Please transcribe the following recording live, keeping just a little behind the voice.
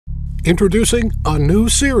Introducing a new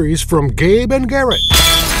series from Gabe and Garrett.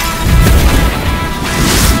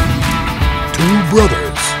 Two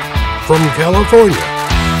brothers from California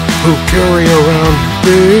who carry around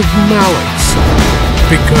big mallets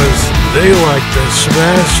because they like to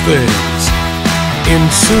smash things in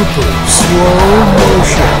super slow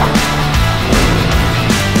motion.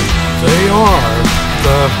 They are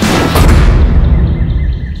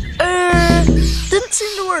Didn't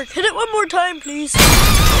seem to work. Hit it one more time, please.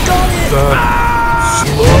 Got it.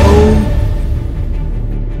 Slow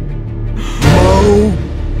Mo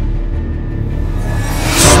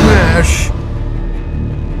Smash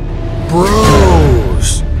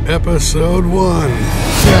Bros. Episode 1.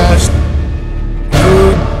 Fast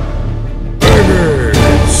Food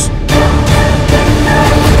Burgers.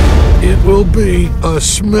 It will be a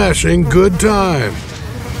smashing good time.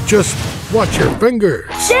 Just watch your fingers.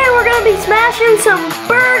 Today we're going to be smashing some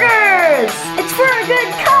burgers. It's for a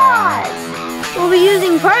good cause. We'll be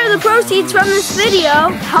using part of the proceeds from this video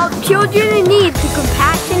to help children in need to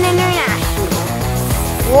Compassion International.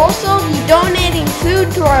 We'll also be donating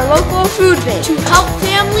food to our local food bank to help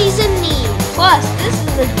families in need. Plus, this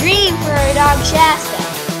is a dream for our dog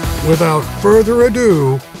Shasta. Without further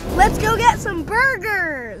ado, let's go get some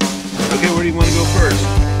burgers. Okay, where do you want to go first?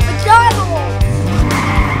 McDonald.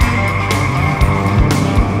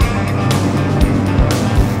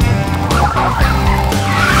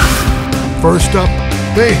 first up,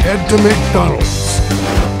 they head to McDonald's.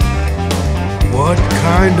 What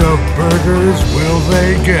kind of burgers will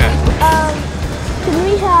they get? Can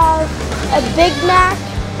we have a Big Mac,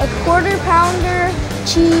 a quarter pounder,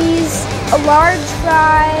 cheese, a large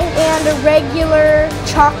fry, and a regular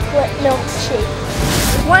chocolate milkshake?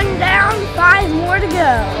 1 down, 5 more to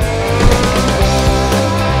go.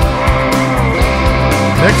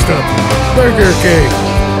 Next up, Burger King.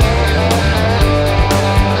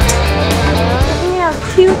 We have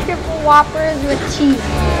 2 triple Whoppers with cheese.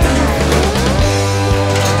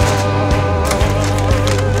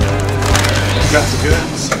 Got the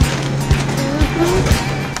goods.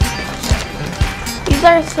 These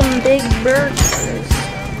are some big burgers.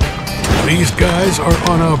 These guys are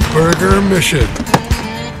on a burger mission.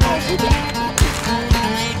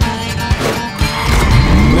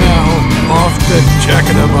 Now, off to Jack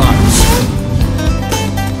in the Box.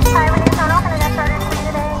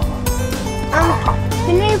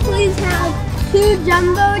 Can you please have 2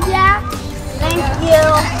 Jumbo Jacks? Thank you.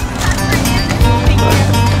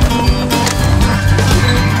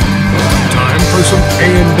 Time for some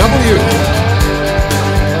A&W.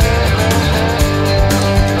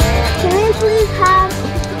 Can we please have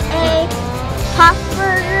a Pop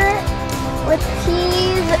Burger with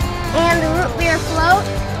cheese and a root beer float?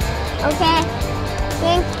 Okay,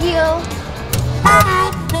 thank you. A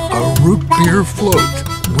root beer float.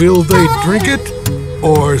 Will they drink it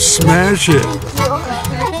or smash it?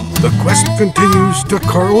 The quest continues to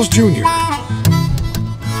Carl's Jr.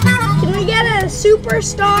 Can we get a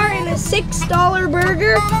Superstar and a $6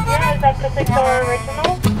 burger? Yeah, is that the $6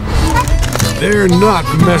 original? They're not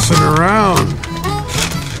messing around.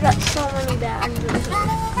 We got so many bags of this.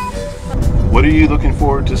 What are you looking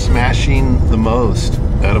forward to smashing the most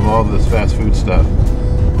out of all this fast food stuff?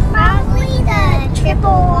 Probably the triple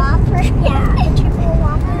Whopper. Yeah, a triple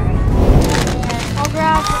Whopper. I'll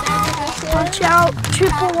grab whatever this is. Watch out,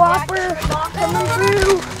 triple Whopper coming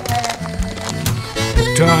through.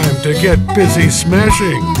 Time to get busy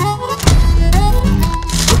smashing.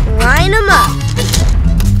 Line them up.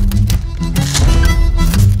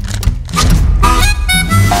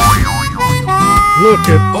 Look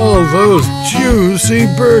at all those juicy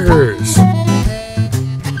burgers. We're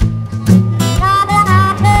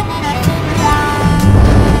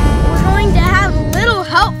going to have a little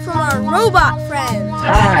help from our robot friends.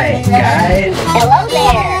 Hi, guys. Hello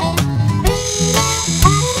there.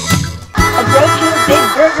 Approaching Big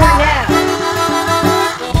Burger now.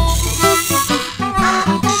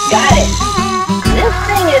 Got it. This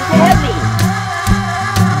thing is heavy.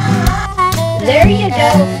 There you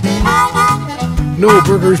go. No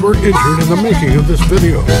burgers were injured in the making of this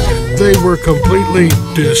video. They were completely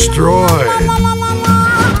destroyed.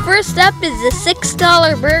 First up is the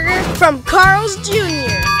 $6 burger from Carl's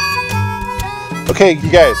Jr. Okay,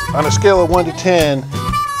 you guys, on a scale of 1 to 10,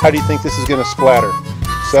 how do you think this is going to splatter?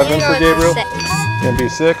 7 for Gabriel? 6. Gonna be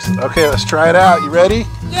 6? Okay, let's try it out. You ready?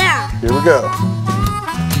 Yeah. Here we go.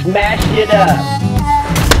 Smash it up.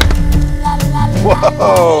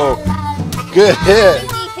 Whoa! Good hit.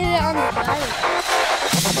 He hit it on the bottom.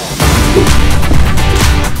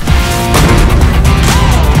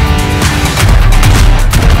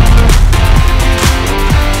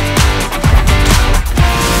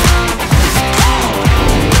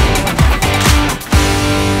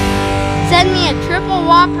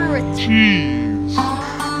 Whopper with cheese.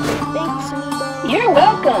 Thanks, Reba. You're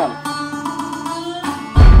welcome.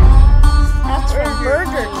 That's from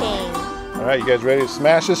Burger King. All right, you guys ready to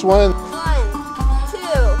smash this one? 1, 2, 3,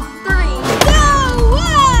 go!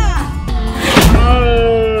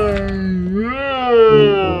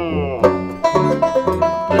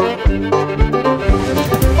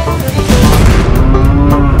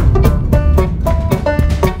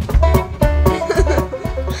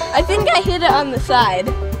 I think I hit it on the side.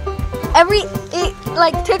 It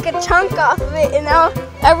like took a chunk off of it, and now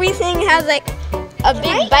everything has like a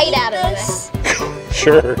big bite out of it.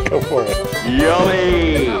 Sure, go for it.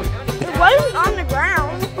 Yummy. It wasn't on the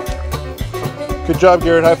ground. Good job,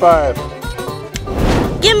 Garrett. High five.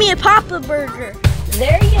 Give me a Papa Burger.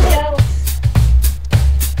 There you go.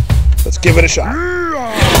 Let's give it a shot.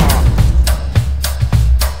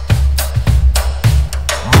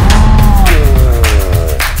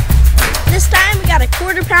 This time we got a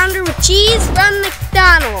quarter pounder with cheese from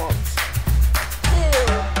McDonald's. 2,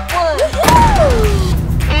 1.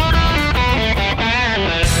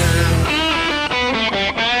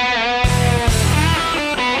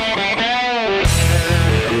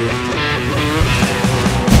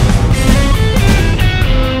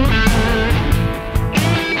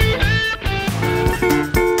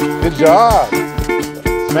 Good job.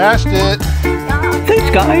 Smashed it. Thanks,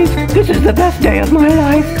 guys. This is the best day of my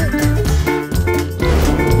life.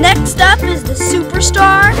 Next up is the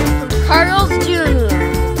Superstar from Carl's Jr.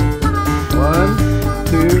 1,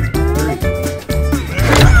 2, 3.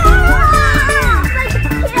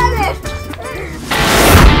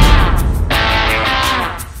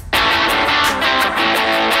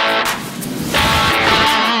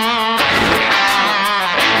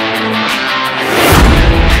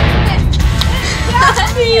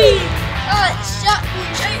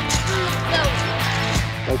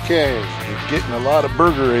 Okay, we're getting a lot of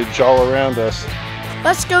burgerage all around us.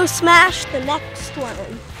 Let's go smash the next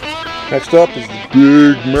one. Next up is the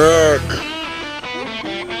Big Mac.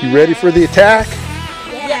 You ready for the attack?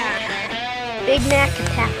 Yeah. Big Mac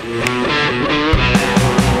attack.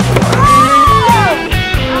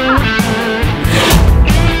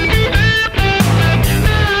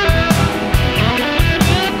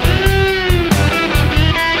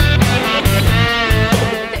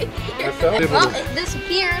 Well, it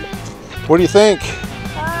disappeared. What do you think?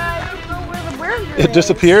 I don't know where the burger It is.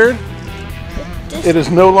 disappeared? It is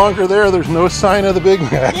no longer there. There's no sign of the Big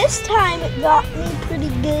Mac. This time it got me pretty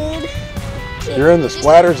good. You're in the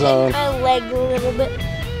splatter zone. My leg a little bit.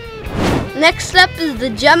 Next up is the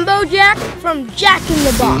Jumbo Jack from Jack in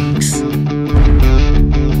the Box. 3, 2,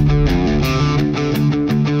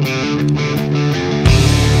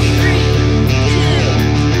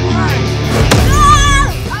 1.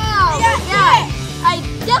 Yeah, I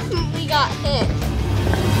definitely got hit.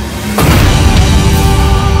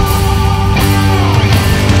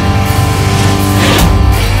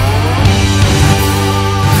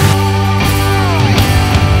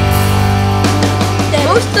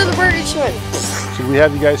 Most of the burgers went. Should we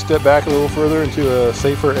have you guys step back a little further into a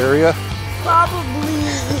safer area? Probably.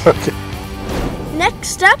 Okay.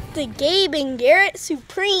 Next up, the Gabe and Garrett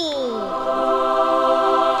Supreme.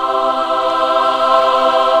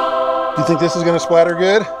 Do you think this is going to splatter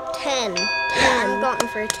good? 10. I'm going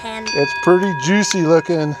for a 10. It's pretty juicy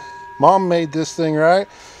looking. Mom made this thing, right?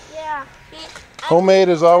 Yeah. Homemade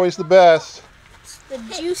is always the best. The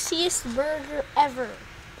juiciest burger ever.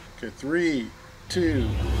 Okay, 3, 2,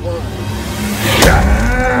 1.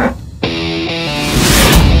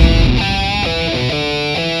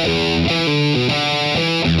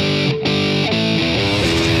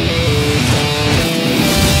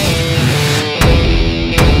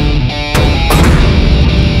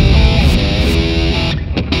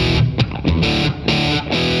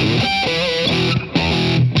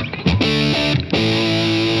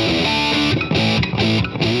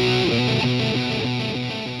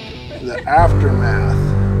 The aftermath.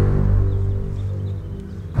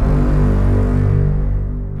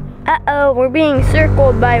 Uh-oh, we're being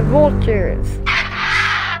circled by vultures.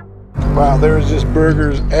 Wow, there's just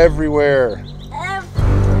burgers everywhere.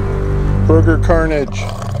 Burger carnage.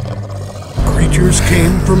 Creatures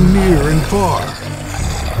came from near and far.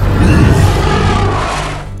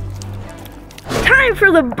 Time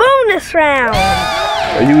for the bonus round.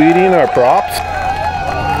 Are you eating our props?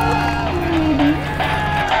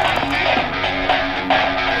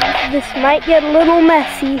 This might get a little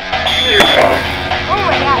messy. Oh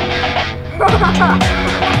my god.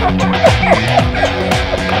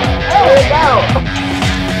 There we go.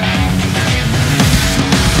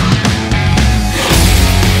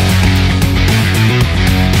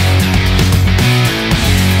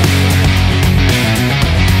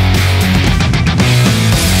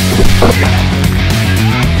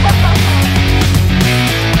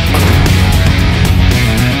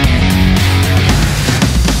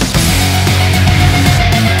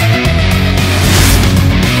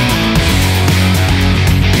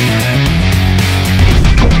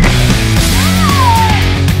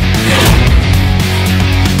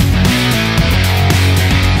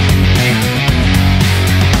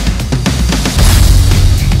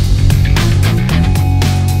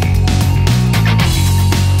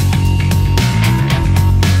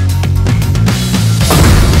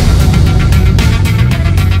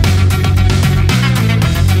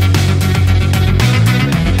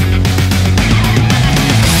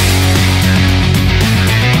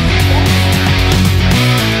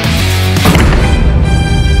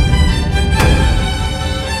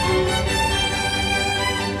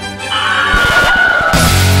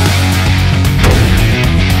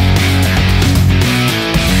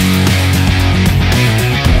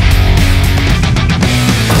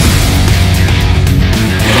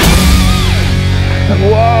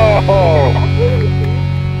 Oh.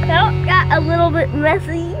 That got a little bit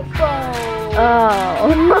messy. Oh.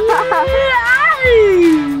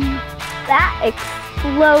 That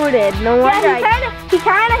exploded. No wonder. Yeah, he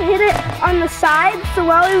kind of hit it on the side, so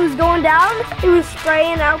while he was going down, he was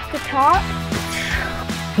spraying out the top.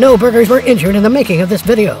 No burgers were injured in the making of this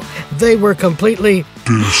video. They were completely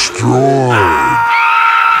destroyed.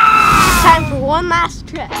 Time for one last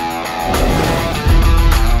trip.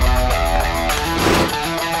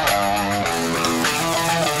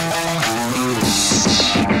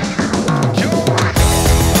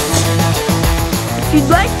 If you'd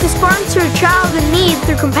like to sponsor a child in need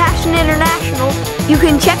through Compassion International, you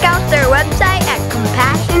can check out their website at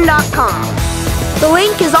compassion.com. The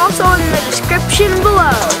link is also in the description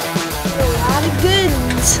below. A lot of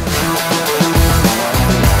goods.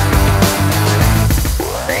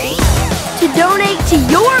 To donate to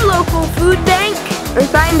your local food bank or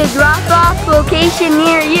find a drop-off location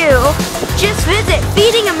near you, just visit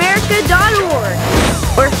feedingamerica.org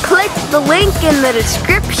or click the link in the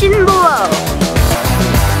description below.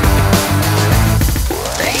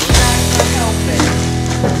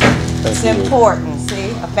 It's important, see?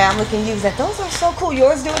 A family can use that. Those are so cool.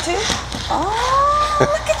 Yours do it too? Oh,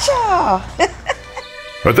 look at y'all.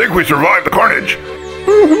 I think we survived the carnage.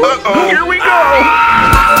 Uh-oh. Here we go.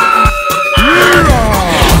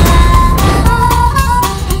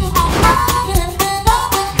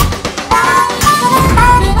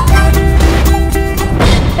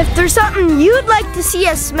 If there's something you'd like to see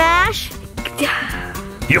us smash,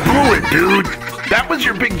 You blew it, dude. That was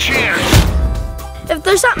your big chance. if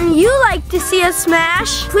there's something you like to see us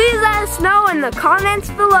smash, please let us know in the comments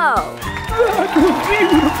below. That was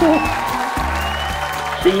beautiful.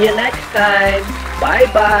 See you next time.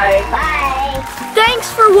 Bye-bye. Bye.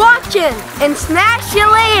 Thanks for watching, and smash you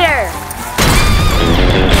later.